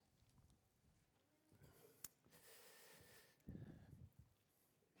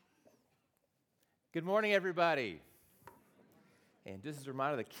Good morning, everybody. And just as a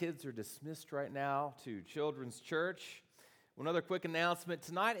reminder, the kids are dismissed right now to Children's Church. One other quick announcement.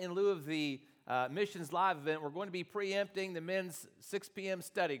 Tonight, in lieu of the Missions Live event, we're going to be preempting the men's 6 p.m.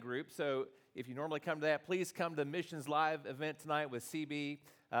 study group. So if you normally come to that, please come to the Missions Live event tonight with CB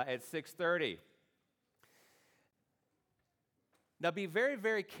at 6:30. Now, be very,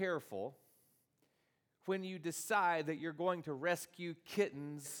 very careful when you decide that you're going to rescue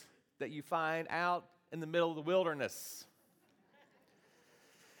kittens that you find out in the middle of the wilderness.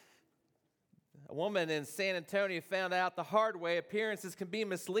 A woman in San Antonio found out the hard way appearances can be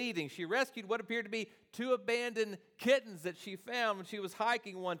misleading. She rescued what appeared to be 2 abandoned kittens that she found when she was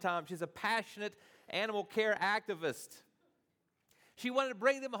hiking one time. She's a passionate animal care activist. She wanted to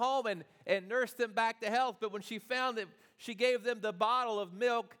bring them home and nurse them back to health, but when she found that she gave them the bottle of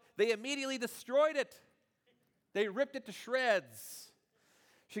milk, they immediately destroyed it. They ripped it to shreds.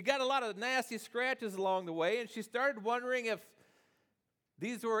 She got a lot of nasty scratches along the way, and she started wondering if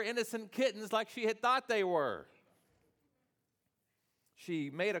these were innocent kittens like she had thought they were. She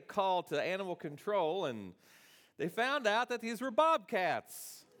made a call to animal control, and they found out that these were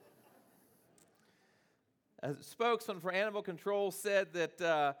bobcats. A spokesman for animal control said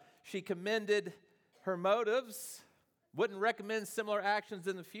that she commended her motives, wouldn't recommend similar actions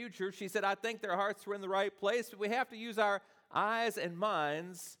in the future. She said, I think their hearts were in the right place, but we have to use our eyes and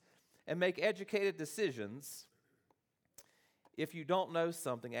minds and make educated decisions. If you don't know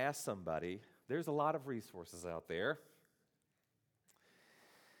something, ask somebody. There's a lot of resources out there.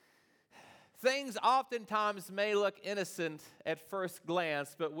 Things oftentimes may look innocent at first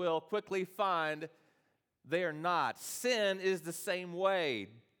glance, but we'll quickly find they are not. Sin is the same way.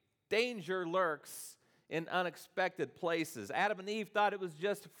 Danger lurks in unexpected places. Adam and Eve thought it was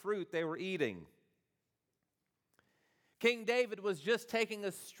just fruit they were eating. King David was just taking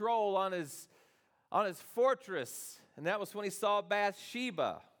a stroll on his fortress, and that was when he saw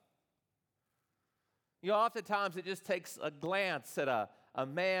Bathsheba. You know, oftentimes it just takes a glance at a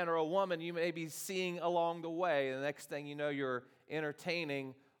man or a woman you may be seeing along the way, and the next thing you know, you're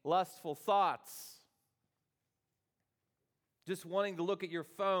entertaining lustful thoughts. Just wanting to look at your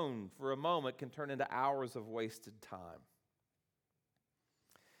phone for a moment can turn into hours of wasted time.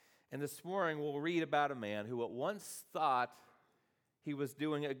 And this morning we'll read about a man who at once thought he was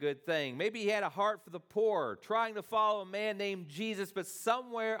doing a good thing. Maybe he had a heart for the poor, trying to follow a man named Jesus, but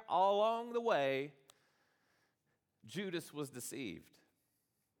somewhere along the way, Judas was deceived.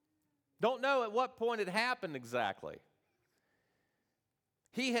 Don't know at what point it happened exactly.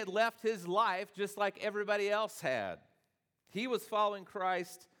 He had left his life just like everybody else had. He was following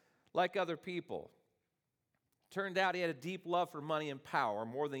Christ like other people. Turned out he had a deep love for money and power,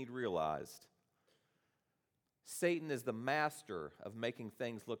 more than he'd realized. Satan is the master of making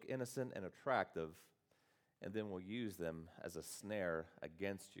things look innocent and attractive, and then will use them as a snare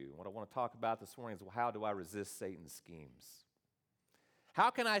against you. What I want to talk about this morning is, well, how do I resist Satan's schemes? How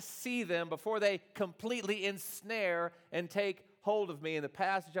can I see them before they completely ensnare and take hold of me? And the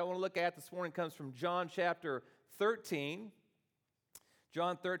passage I want to look at this morning comes from John chapter 13.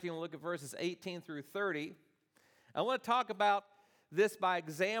 John 13, we'll look at verses 18 through 30. I want to talk about this by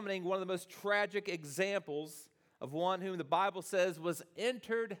examining one of the most tragic examples of one whom the Bible says was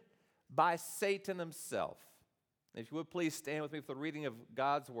entered by Satan himself. If you would please stand with me for the reading of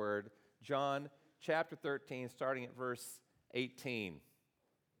God's word, John chapter 13, starting at verse 18.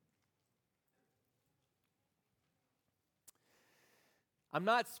 I'm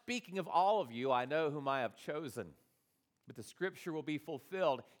not speaking of all of you, I know whom I have chosen. But the scripture will be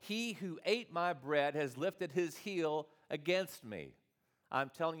fulfilled. He who ate my bread has lifted his heel against me. I'm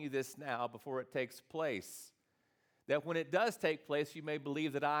telling you this now before it takes place, that when it does take place, you may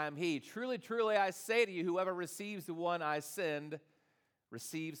believe that I am he. Truly, truly, I say to you, whoever receives the one I send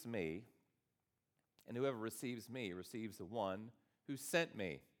receives me, and whoever receives me receives the one who sent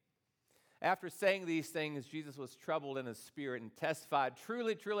me. After saying these things, Jesus was troubled in his spirit and testified,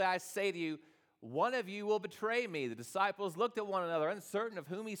 truly, truly, I say to you, one of you will betray me. The disciples looked at one another, uncertain of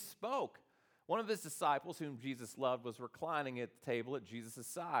whom he spoke. One of his disciples, whom Jesus loved, was reclining at the table at Jesus'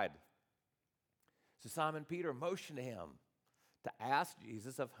 side. So Simon Peter motioned to him to ask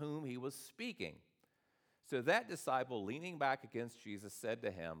Jesus of whom he was speaking. So that disciple, leaning back against Jesus, said to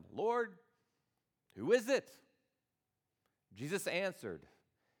him, Lord, who is it? Jesus answered,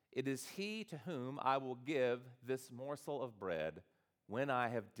 it is he to whom I will give this morsel of bread when I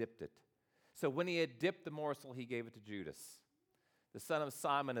have dipped it. So when he had dipped the morsel, he gave it to Judas, the son of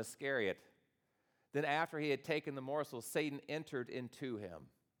Simon Iscariot. Then after he had taken the morsel, Satan entered into him.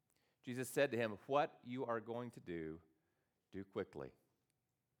 Jesus said to him, what you are going to do, do quickly.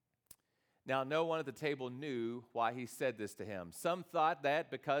 Now, no one at the table knew why he said this to him. Some thought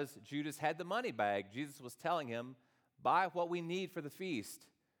that because Judas had the money bag, Jesus was telling him, buy what we need for the feast,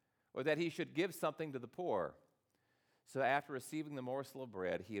 or that he should give something to the poor. So after receiving the morsel of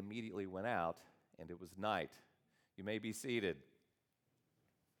bread, he immediately went out, and it was night. You may be seated.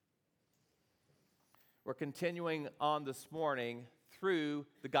 We're continuing on this morning through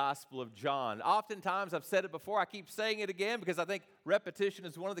the Gospel of John. Oftentimes, I've said it before, I keep saying it again because I think repetition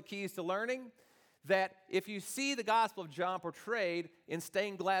is one of the keys to learning, that if you see the Gospel of John portrayed in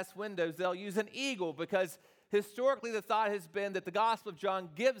stained glass windows, they'll use an eagle because historically the thought has been that the Gospel of John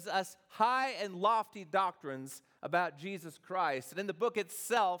gives us high and lofty doctrines about Jesus Christ. And in the book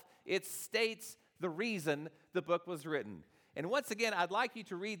itself, it states the reason the book was written. And once again, I'd like you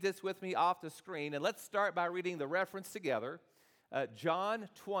to read this with me off the screen. And let's start by reading the reference together. John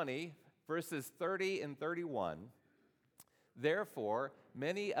 20, verses 30 and 31. Therefore,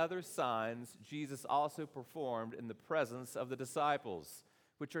 many other signs Jesus also performed in the presence of the disciples,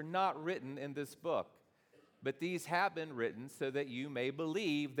 which are not written in this book. But these have been written so that you may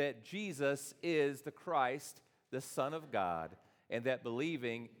believe that Jesus is the Christ, the Son of God, and that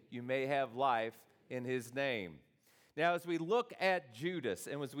believing you may have life in his name. Now, as we look at Judas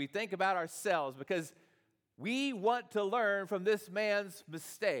and as we think about ourselves, because we want to learn from this man's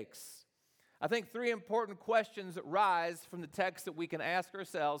mistakes, I think three important questions rise from the text that we can ask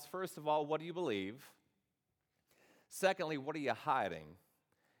ourselves. First of all, what do you believe? Secondly, what are you hiding?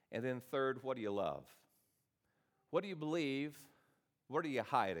 And then third, what do you love? What do you believe? What are you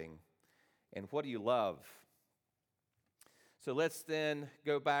hiding? And what do you love? So let's then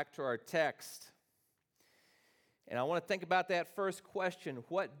go back to our text. And I want to think about that first question,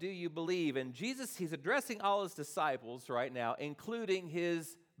 what do you believe? And Jesus, he's addressing all his disciples right now, including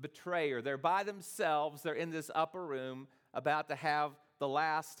his betrayer. They're by themselves. They're in this upper room about to have the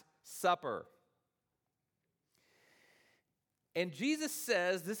Last Supper. And Jesus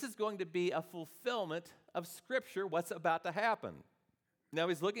says this is going to be a fulfillment of Scripture, what's about to happen. Now,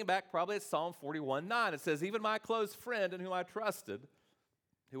 he's looking back probably at Psalm 41:9. It says, even my close friend in whom I trusted,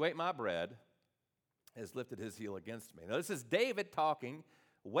 who ate my bread, has lifted his heel against me. Now, this is David talking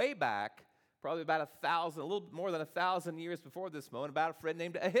way back, probably about a little more than 1,000 years before this moment, about a friend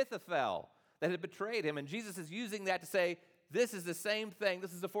named Ahithophel that had betrayed him. And Jesus is using that to say, this is the same thing.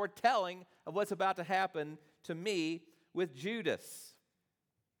 This is a foretelling of what's about to happen to me with Judas.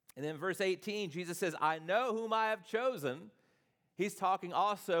 And then verse 18, Jesus says, I know whom I have chosen. He's talking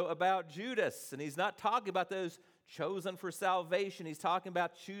also about Judas. And he's not talking about those chosen for salvation. He's talking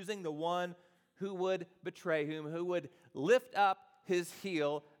about choosing the one who would betray him, who would lift up his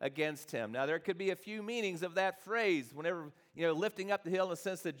heel against him. Now, there could be a few meanings of that phrase. Whenever, lifting up the heel in the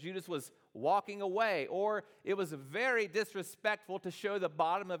sense that Judas was walking away, or it was very disrespectful to show the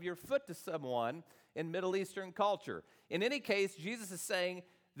bottom of your foot to someone in Middle Eastern culture. In any case, Jesus is saying,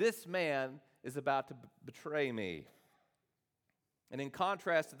 this man is about to betray me. And in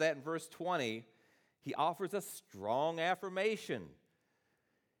contrast to that, in verse 20, he offers a strong affirmation.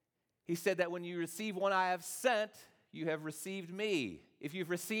 He said that when you receive one I have sent, you have received me. If you've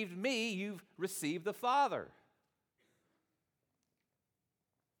received me, you've received the Father.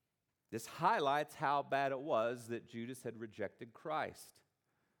 This highlights how bad it was that Judas had rejected Christ.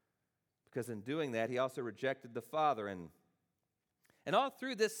 Because in doing that, he also rejected the Father. And all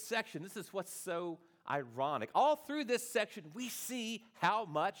through this section, this is what's so ironic. All through this section, we see how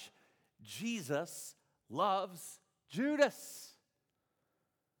much Jesus loves Judas.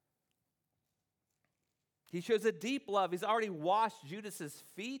 He shows a deep love. He's already washed Judas's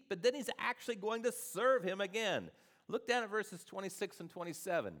feet, but then he's actually going to serve him again. Look down at verses 26 and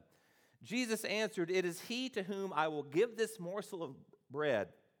 27. Jesus answered, it is he to whom I will give this morsel of bread.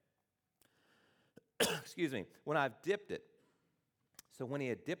 Excuse me, when I've dipped it. So when he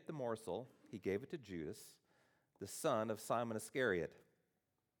had dipped the morsel, he gave it to Judas, the son of Simon Iscariot.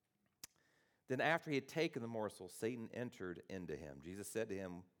 Then after he had taken the morsel, Satan entered into him. Jesus said to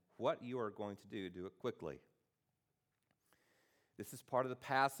him, what you are going to do it quickly. This is part of the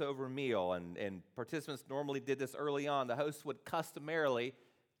Passover meal, and participants normally did this early on. The host would customarily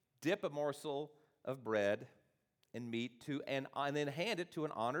dip a morsel of bread and meat and then hand it to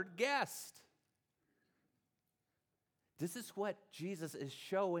an honored guest. This is what Jesus is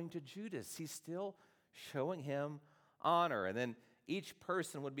showing to Judas. He's still showing him honor. And then each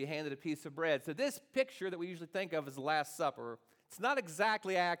person would be handed a piece of bread. So this picture that we usually think of as the Last Supper, it's not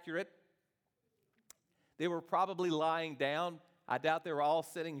exactly accurate. They were probably lying down. I doubt they were all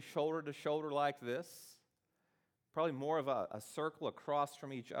sitting shoulder to shoulder like this. Probably more of a circle across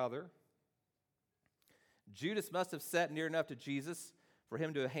from each other. Judas must have sat near enough to Jesus for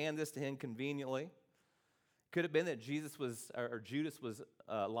him to hand this to him conveniently. Could have been that Judas was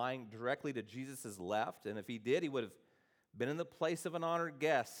lying directly to Jesus' left, and if he did, he would have been in the place of an honored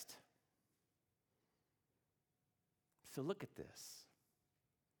guest. So look at this.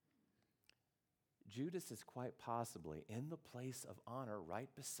 Judas is quite possibly in the place of honor right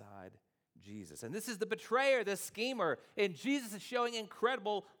beside Jesus. And this is the betrayer, the schemer, and Jesus is showing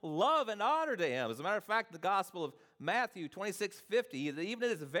incredible love and honor to him. As a matter of fact, the Gospel of Matthew 26:50, even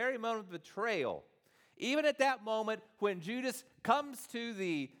at this very moment of betrayal, even at that moment when Judas comes to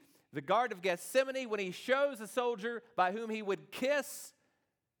the Garden of Gethsemane, when he shows the soldier by whom he would kiss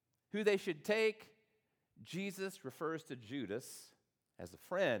who they should take, Jesus refers to Judas as a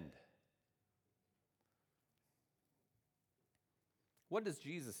friend. What does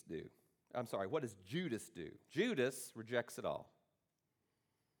Jesus do? What does Judas do? Judas rejects it all.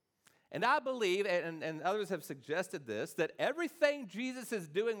 And I believe, and others have suggested this, that everything Jesus is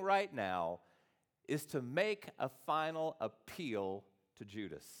doing right now is to make a final appeal to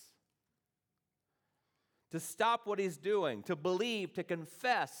Judas. To stop what he's doing, to believe, to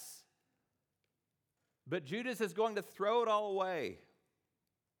confess. But Judas is going to throw it all away.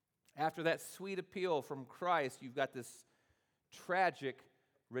 After that sweet appeal from Christ, you've got this tragic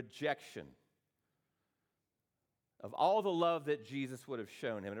rejection of all the love that Jesus would have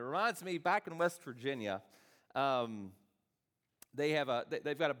shown him. And it reminds me, back in West Virginia, they've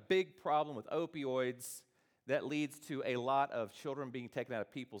got a big problem with opioids that leads to a lot of children being taken out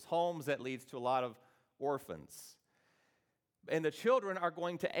of people's homes, that leads to a lot of orphans. And the children are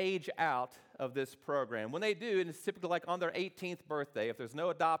going to age out of this program. When they do, and it's typically like on their 18th birthday, if there's no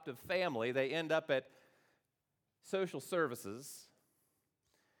adoptive family, they end up at social services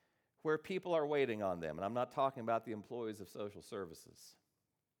where people are waiting on them. And I'm not talking about the employees of social services.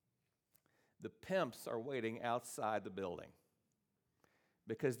 The pimps are waiting outside the building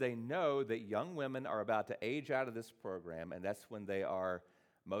because they know that young women are about to age out of this program, and that's when they are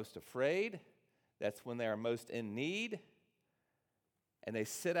most afraid, that's when they are most in need, and they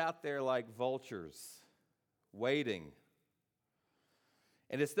sit out there like vultures, waiting.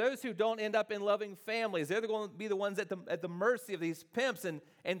 And it's those who don't end up in loving families. They're going to be the ones at the mercy of these pimps.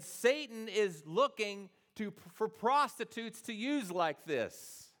 And Satan is looking for prostitutes to use like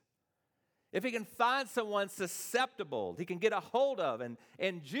this. If he can find someone susceptible, he can get a hold of.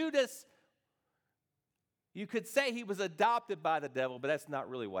 And Judas, you could say he was adopted by the devil, but that's not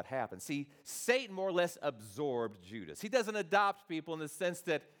really what happened. See, Satan more or less absorbed Judas. He doesn't adopt people in the sense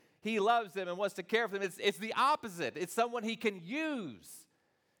that he loves them and wants to care for them. It's the opposite. It's someone he can use.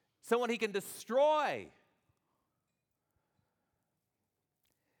 Someone he can destroy.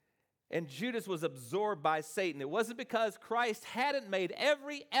 And Judas was absorbed by Satan. It wasn't because Christ hadn't made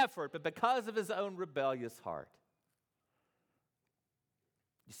every effort, but because of his own rebellious heart.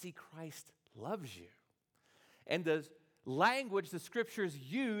 You see, Christ loves you. And the language the scriptures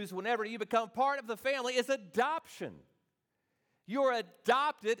use whenever you become part of the family is adoption. You're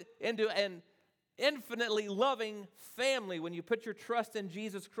adopted into an infinitely loving family when you put your trust in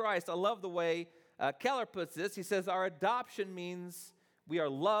Jesus Christ. I love the way Keller puts this. He says, our adoption means we are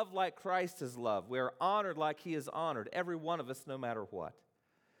loved like Christ is loved. We are honored like he is honored, every one of us, no matter what.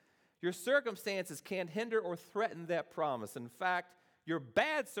 Your circumstances can't hinder or threaten that promise. In fact, your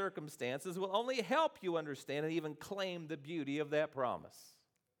bad circumstances will only help you understand and even claim the beauty of that promise.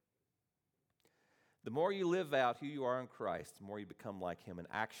 The more you live out who you are in Christ, the more you become like him in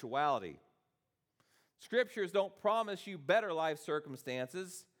actuality. Scriptures don't promise you better life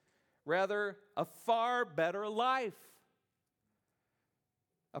circumstances, rather a far better life.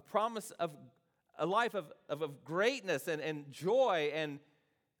 A promise of a life of greatness and joy and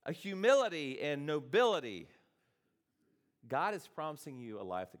a humility and nobility. God is promising you a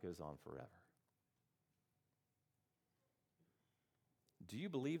life that goes on forever. Do you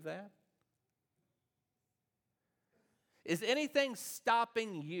believe that? Is anything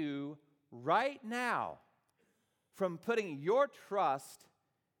stopping you right now from putting your trust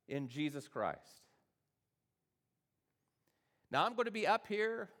in Jesus Christ? Now, I'm going to be up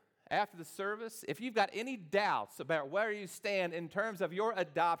here after the service. If you've got any doubts about where you stand in terms of your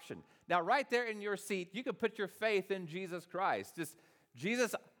adoption, now right there in your seat, you can put your faith in Jesus Christ. Just,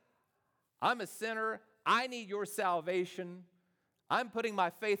 Jesus, I'm a sinner. I need your salvation. I'm putting my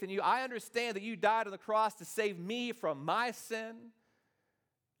faith in you. I understand that you died on the cross to save me from my sin.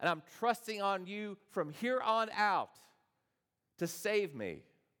 And I'm trusting on you from here on out to save me.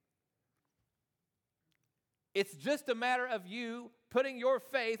 It's just a matter of you putting your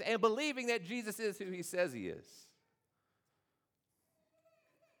faith and believing that Jesus is who he says he is.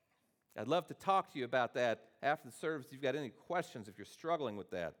 I'd love to talk to you about that after the service if you've got any questions, if you're struggling with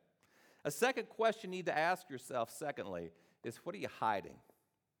that. A second question you need to ask yourself, secondly, is what are you hiding?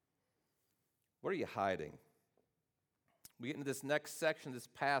 What are you hiding? We get into this next section of this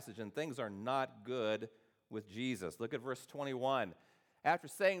passage, and things are not good with Jesus. Look at verse 21. After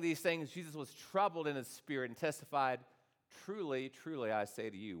saying these things, Jesus was troubled in his spirit and testified, "Truly, truly, I say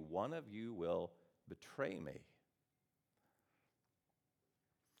to you, one of you will betray me."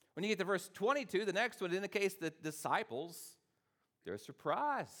 When you get to verse 22, the next one indicates that disciples, they're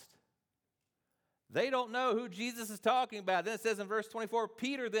surprised. They don't know who Jesus is talking about. Then it says in verse 24,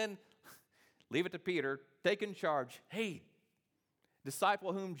 Peter then, leave it to Peter, taking charge. Hey,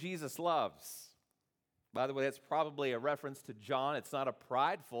 disciple whom Jesus loves. By the way, that's probably a reference to John. It's not a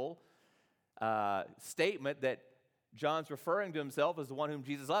prideful statement that John's referring to himself as the one whom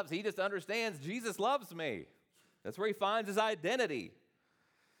Jesus loves. He just understands Jesus loves me. That's where he finds his identity.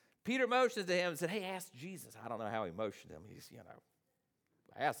 Peter motions to him and said, hey, ask Jesus. I don't know how he motioned him. He's,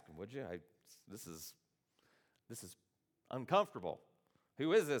 ask him, would you? This is uncomfortable.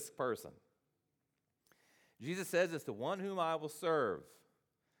 Who is this person? Jesus says, it's the one whom I will serve.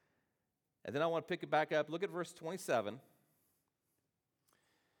 And then I want to pick it back up. Look at verse 27.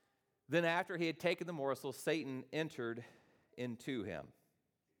 Then after he had taken the morsel, Satan entered into him.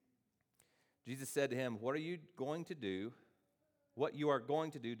 Jesus said to him, what are you going to do? What you are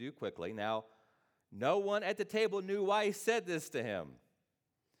going to do, do quickly. Now, no one at the table knew why he said this to him.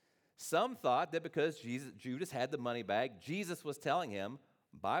 Some thought that because Judas had the money bag, Jesus was telling him,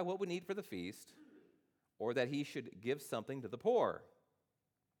 buy what we need for the feast, or that he should give something to the poor.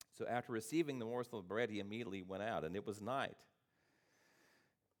 So after receiving the morsel of bread, he immediately went out, and it was night.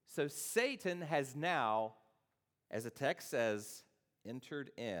 So Satan has now, as the text says,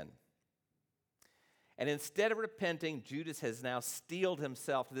 entered in. And instead of repenting, Judas has now steeled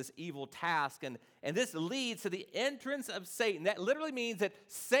himself to this evil task. And this leads to the entrance of Satan. That literally means that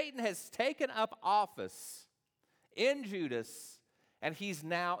Satan has taken up office in Judas, and he's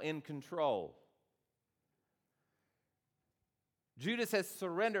now in control. Judas has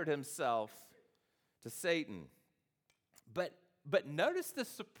surrendered himself to Satan. But notice the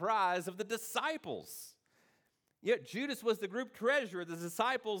surprise of the disciples. Yet Judas was the group treasurer. The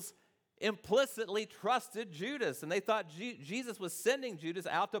disciples implicitly trusted Judas, and they thought Jesus was sending Judas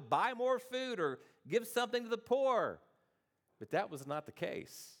out to buy more food or give something to the poor. But that was not the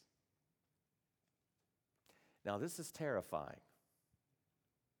case. Now, this is terrifying.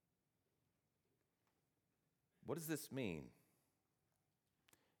 What does this mean?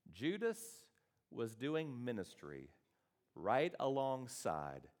 Judas was doing ministry right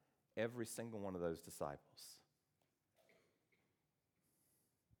alongside every single one of those disciples.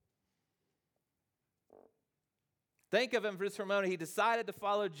 Think of him just for a moment. He decided to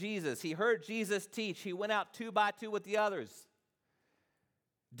follow Jesus. He heard Jesus teach. He went out 2 by 2 with the others,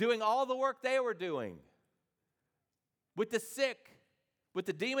 doing all the work they were doing, with the sick, with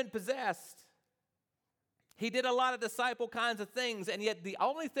the demon-possessed. He did a lot of disciple kinds of things, and yet the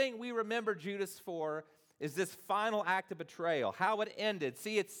only thing we remember Judas for is this final act of betrayal, how it ended.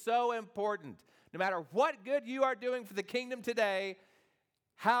 See, it's so important. No matter what good you are doing for the kingdom today,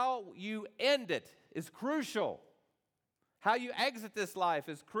 how you end it is crucial. How you exit this life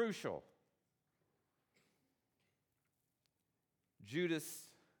is crucial. Judas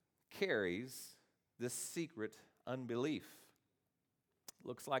carries this secret unbelief.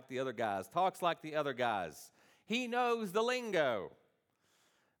 Looks like the other guys, talks like the other guys. He knows the lingo,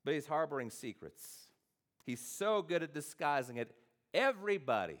 but he's harboring secrets. He's so good at disguising it.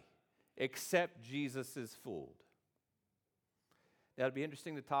 Everybody except Jesus is fooled. Now, it'd be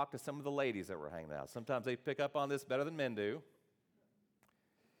interesting to talk to some of the ladies that were hanging out. Sometimes they pick up on this better than men do.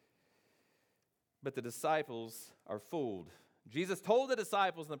 But the disciples are fooled. Jesus told the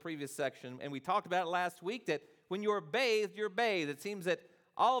disciples in the previous section, and we talked about it last week, that when you're bathed, you're bathed. It seems that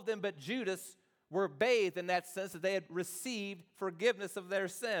all of them but Judas were bathed in that sense that they had received forgiveness of their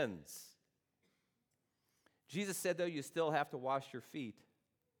sins. Jesus said, though, you still have to wash your feet.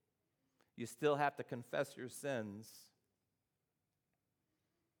 You still have to confess your sins.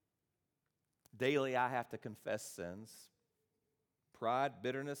 Daily, I have to confess sins. Pride,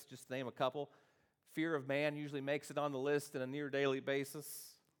 bitterness, just to name a couple. Fear of man usually makes it on the list on a near daily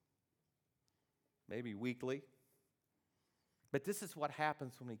basis, maybe weekly. But this is what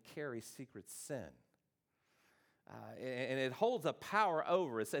happens when we carry secret sin. And it holds a power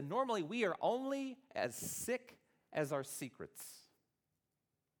over us. And normally we are only as sick as our secrets.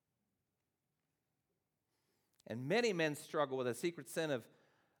 And many men struggle with a secret sin of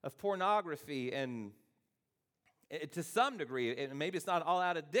pornography and to some degree, and maybe it's not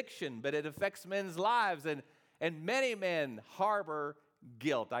all-out addiction, but it affects men's lives, and many men harbor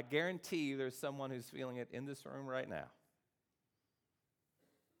guilt. I guarantee you there's someone who's feeling it in this room right now.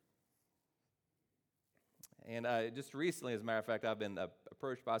 And just recently, as a matter of fact, I've been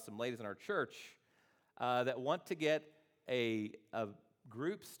approached by some ladies in our church that want to get a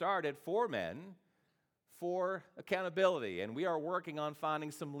group started for men for accountability. And we are working on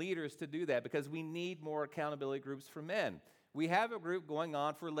finding some leaders to do that because we need more accountability groups for men. We have a group going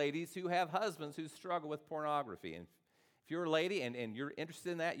on for ladies who have husbands who struggle with pornography. And if you're a lady and you're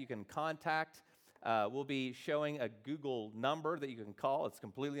interested in that, you can contact. We'll be showing a Google number that you can call. It's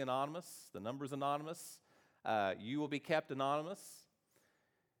completely anonymous. The number's anonymous. You will be kept anonymous.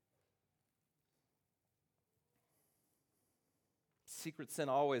 Secret sin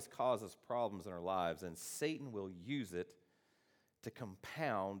always causes problems in our lives, and Satan will use it to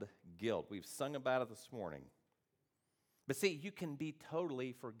compound guilt. We've sung about it this morning. But see, you can be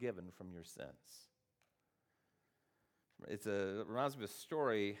totally forgiven from your sins. It reminds me of a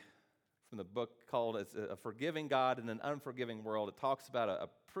story from the book called "It's a Forgiving God in an Unforgiving World." It talks about a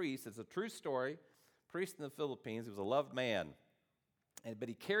priest. It's a true story. A priest in the Philippines. He was a loved man, but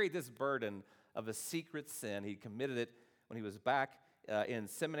he carried this burden of a secret sin. He committed it when he was back in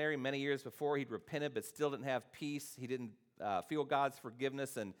seminary many years before. He'd repented, but still didn't have peace. He didn't feel God's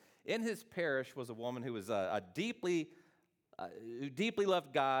forgiveness. And in his parish was a woman who was who deeply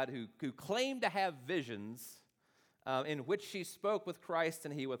loved God, who claimed to have visions in which she spoke with Christ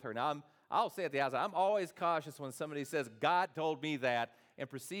and he with her. Now, I'll say at the outset, I'm always cautious when somebody says, God told me that, and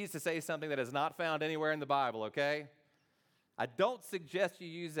proceeds to say something that is not found anywhere in the Bible, okay? I don't suggest you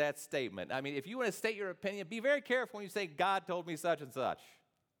use that statement. I mean, if you want to state your opinion, be very careful when you say, God told me such and such.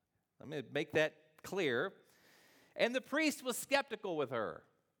 Let me make that clear. And the priest was skeptical with her.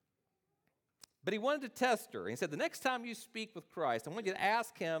 But he wanted to test her. He said, the next time you speak with Christ, I want you to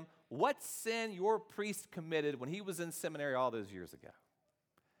ask him what sin your priest committed when he was in seminary all those years ago.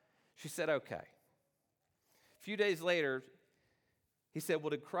 She said, okay. A few days later, he said, well,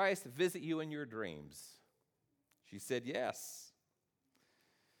 did Christ visit you in your dreams? She said, yes.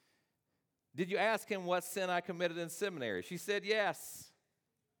 Did you ask him what sin I committed in seminary? She said, yes.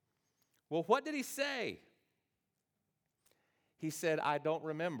 Well, what did he say? He said, I don't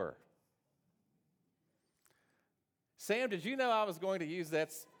remember. Sam, did you know I was going to use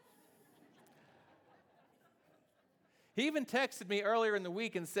that? He even texted me earlier in the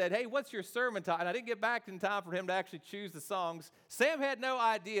week and said, hey, what's your sermon time? And I didn't get back in time for him to actually choose the songs. Sam had no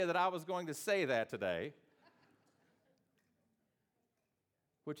idea that I was going to say that today,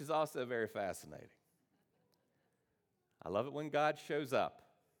 which is also very fascinating. I love it when God shows up.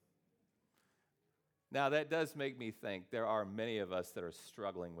 Now, that does make me think there are many of us that are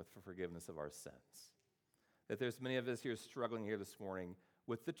struggling with the forgiveness of our sins. That there's many of us here struggling here this morning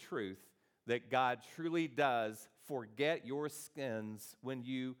with the truth that God truly does forget your sins when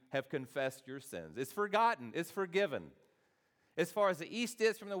you have confessed your sins. It's forgotten. It's forgiven. As far as the east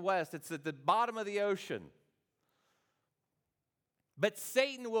is from the west, it's at the bottom of the ocean. But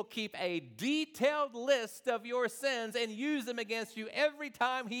Satan will keep a detailed list of your sins and use them against you every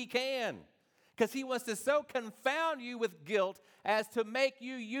time he can, because he wants to so confound you with guilt as to make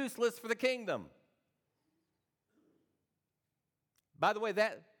you useless for the kingdom. By the way,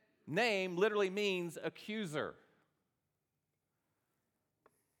 that name literally means accuser.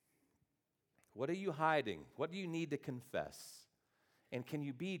 What are you hiding? What do you need to confess? And can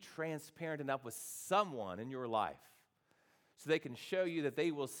you be transparent enough with someone in your life so they can show you that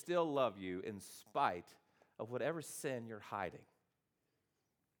they will still love you in spite of whatever sin you're hiding?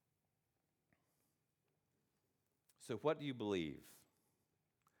 So what do you believe?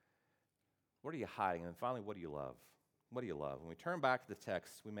 What are you hiding? And finally, what do you love? What do you love? When we turn back to the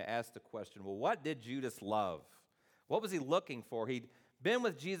text, we may ask the question, well, what did Judas love? What was he looking for? He'd been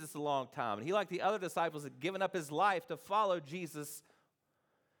with Jesus a long time, and he, like the other disciples, had given up his life to follow Jesus.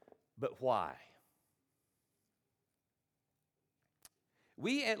 But why?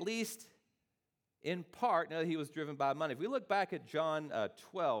 We, at least in part, know that he was driven by money. If we look back at John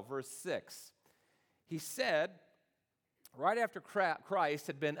 12, verse 6, he said, right after Christ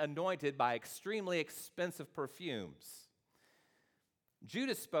had been anointed by extremely expensive perfumes,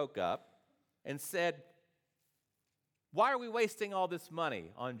 Judas spoke up and said, why are we wasting all this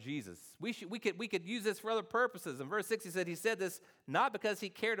money on Jesus? We could use this for other purposes. In verse 6, he said this not because he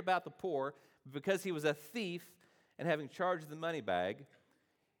cared about the poor, but because he was a thief, and having charged the money bag,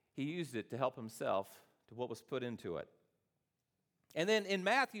 he used it to help himself to what was put into it. And then in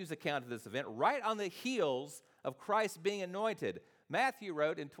Matthew's account of this event, right on the heels of Christ being anointed, Matthew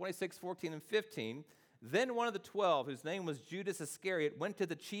wrote in 26, 14, and 15, Then one of the 12, whose name was Judas Iscariot, went to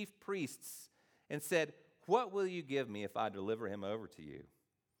the chief priests and said, "What will you give me if I deliver him over to you?"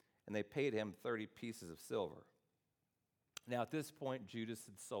 And they paid him 30 pieces of silver. Now, at this point, Judas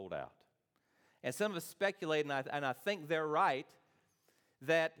had sold out. And some of us speculate, and I think they're right,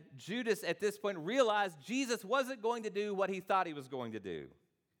 that Judas at this point realized Jesus wasn't going to do what he thought he was going to do.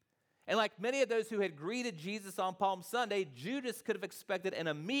 And like many of those who had greeted Jesus on Palm Sunday, Judas could have expected an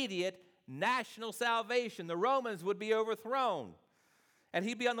immediate national salvation. The Romans would be overthrown, and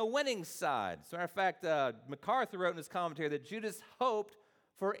he'd be on the winning side. As a matter of fact, MacArthur wrote in his commentary that Judas hoped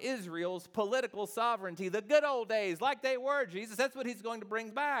for Israel's political sovereignty, the good old days, like they were, Jesus. That's what he's going to bring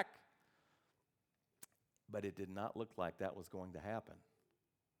back. But it did not look like that was going to happen.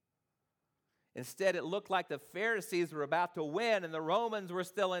 Instead, it looked like the Pharisees were about to win and the Romans were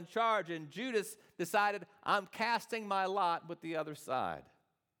still in charge, and Judas decided, I'm casting my lot with the other side.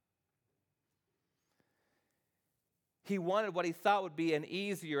 He wanted what he thought would be an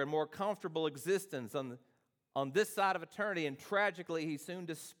easier and more comfortable existence on this side of eternity, and tragically, he soon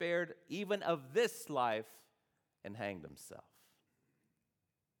despaired even of this life and hanged himself.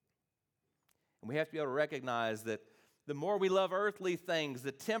 And we have to be able to recognize that the more we love earthly things,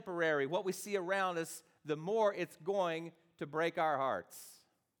 the temporary, what we see around us, the more it's going to break our hearts.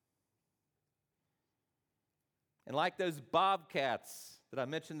 And like those bobcats that I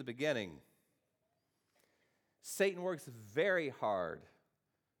mentioned in the beginning, Satan works very hard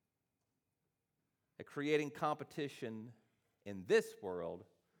at creating competition in this world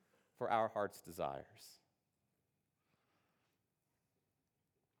for our heart's desires.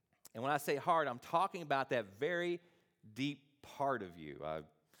 And when I say hard, I'm talking about that very deep part of you.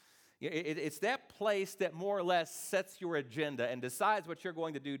 It's that place that more or less sets your agenda and decides what you're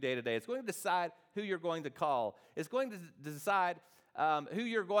going to do day to day. It's going to decide who you're going to call. It's going to decide who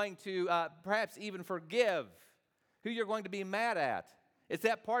you're going to perhaps even forgive, who you're going to be mad at. It's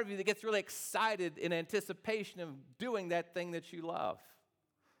that part of you that gets really excited in anticipation of doing that thing that you love.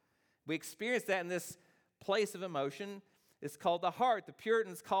 We experience that in this place of emotion. It's called the heart. The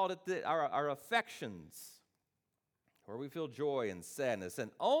Puritans called it our affections, where we feel joy and sadness.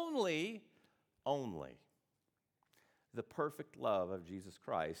 And only the perfect love of Jesus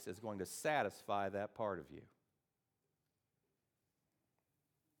Christ is going to satisfy that part of you.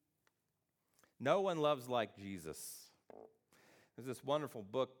 No one loves like Jesus. There's this wonderful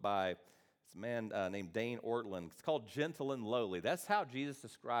book by this man named Dane Ortlund. It's called Gentle and Lowly. That's how Jesus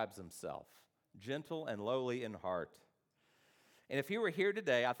describes himself, gentle and lowly in heart. And if he were here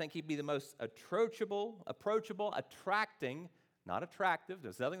today, I think he'd be the most approachable, attracting, not attractive.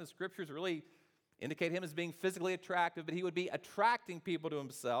 There's nothing in the scriptures really indicate him as being physically attractive, but he would be attracting people to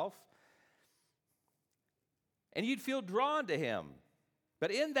himself. And you'd feel drawn to him.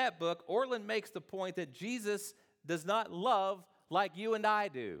 But in that book, Ortlund makes the point that Jesus does not love like you and I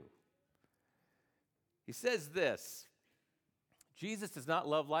do. He says this: Jesus does not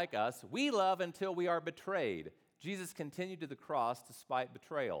love like us. We love until we are betrayed. Jesus continued to the cross despite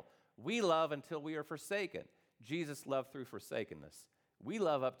betrayal. We love until we are forsaken. Jesus loved through forsakenness. We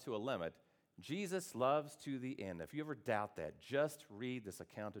love up to a limit. Jesus loves to the end. If you ever doubt that, just read this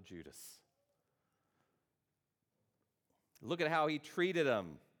account of Judas. Look at how he treated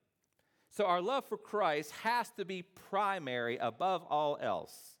him. So our love for Christ has to be primary above all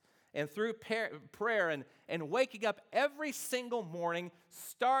else. And through prayer and waking up every single morning,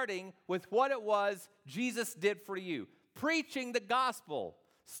 starting with what it was Jesus did for you. Preaching the gospel.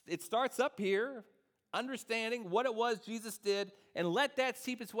 It starts up here, understanding what it was Jesus did, and let that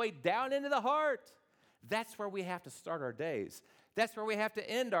seep its way down into the heart. That's where we have to start our days. That's where we have to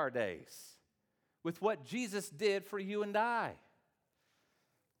end our days, with what Jesus did for you and I.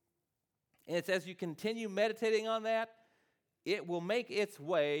 And it's as you continue meditating on that, it will make its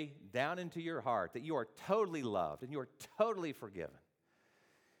way down into your heart, that you are totally loved and you are totally forgiven.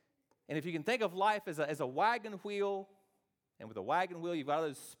 And if you can think of life as a wagon wheel, and with a wagon wheel, you've got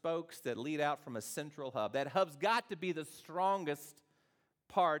those spokes that lead out from a central hub. That hub's got to be the strongest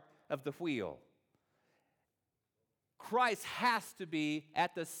part of the wheel. Christ has to be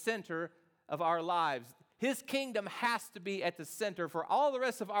at the center of our lives. His kingdom has to be at the center for all the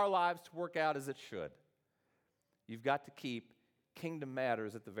rest of our lives to work out as it should. You've got to keep kingdom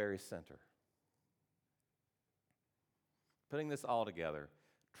matters at the very center. Putting this all together,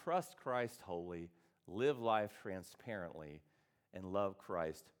 trust Christ wholly, live life transparently, and love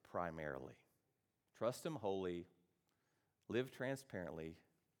Christ primarily. Trust Him wholly, live transparently,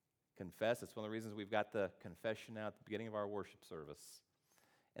 confess. It's one of the reasons we've got the confession out at the beginning of our worship service.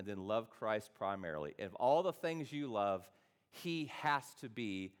 And then love Christ primarily. And of all the things you love, he has to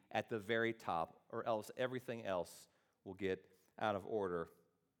be at the very top, or else everything else will get out of order.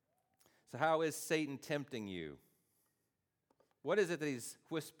 So how is Satan tempting you? What is it that he's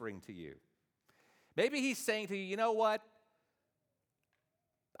whispering to you? Maybe he's saying to you, you know what?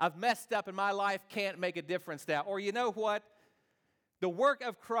 I've messed up and my life can't make a difference now. Or you know what? The work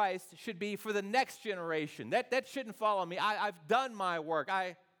of Christ should be for the next generation. That shouldn't follow me. I've done my work.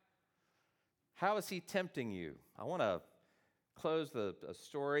 How is he tempting you? I want to close a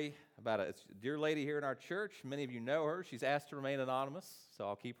story about a dear lady here in our church. Many of you know her. She's asked to remain anonymous, so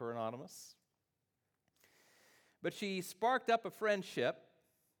I'll keep her anonymous. But she sparked up a friendship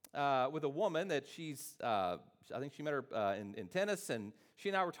with a woman that I think she met her in tennis, and she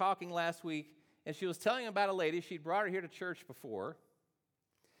and I were talking last week, and she was telling about a lady. She'd brought her here to church before.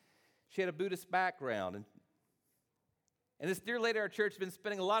 She had a Buddhist background, and this dear lady at our church has been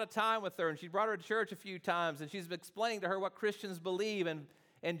spending a lot of time with her, and she brought her to church a few times, and she's been explaining to her what Christians believe,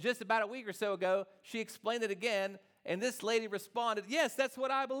 and just about a week or so ago, she explained it again, and this lady responded, yes, that's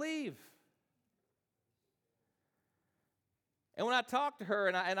what I believe. And when I talked to her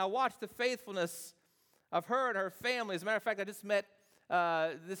and I watched the faithfulness of her and her family, as a matter of fact, I just met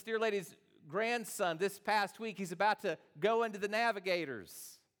this dear lady's grandson this past week. He's about to go into the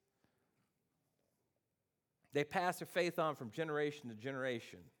Navigators. They pass their faith on from generation to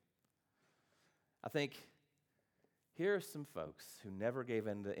generation. I think here are some folks who never gave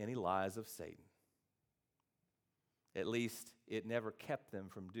in to any lies of Satan. At least it never kept them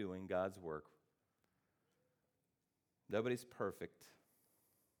from doing God's work. Nobody's perfect,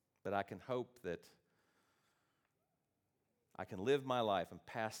 but I can hope that I can live my life and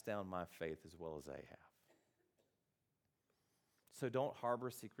pass down my faith as well as they have. So don't harbor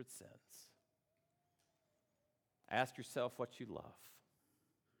secret sins. Ask yourself what you love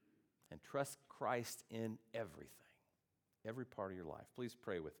and trust Christ in everything, every part of your life. Please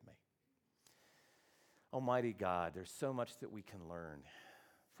pray with me. Almighty God, there's so much that we can learn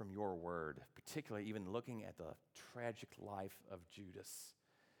from your word, particularly even looking at the tragic life of Judas.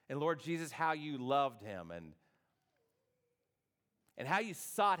 And Lord Jesus, how you loved him and how you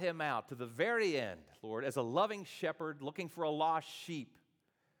sought him out to the very end, Lord, as a loving shepherd looking for a lost sheep.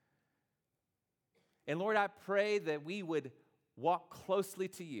 And Lord, I pray that we would walk closely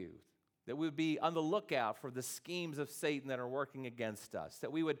to you, that we would be on the lookout for the schemes of Satan that are working against us,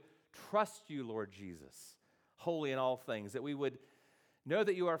 that we would trust you, Lord Jesus, holy in all things, that we would know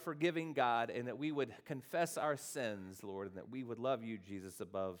that you are a forgiving God, and that we would confess our sins, Lord, and that we would love you, Jesus,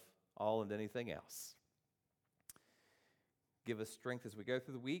 above all and anything else. Give us strength as we go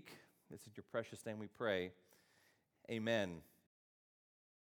through the week. It's in your precious name we pray. Amen.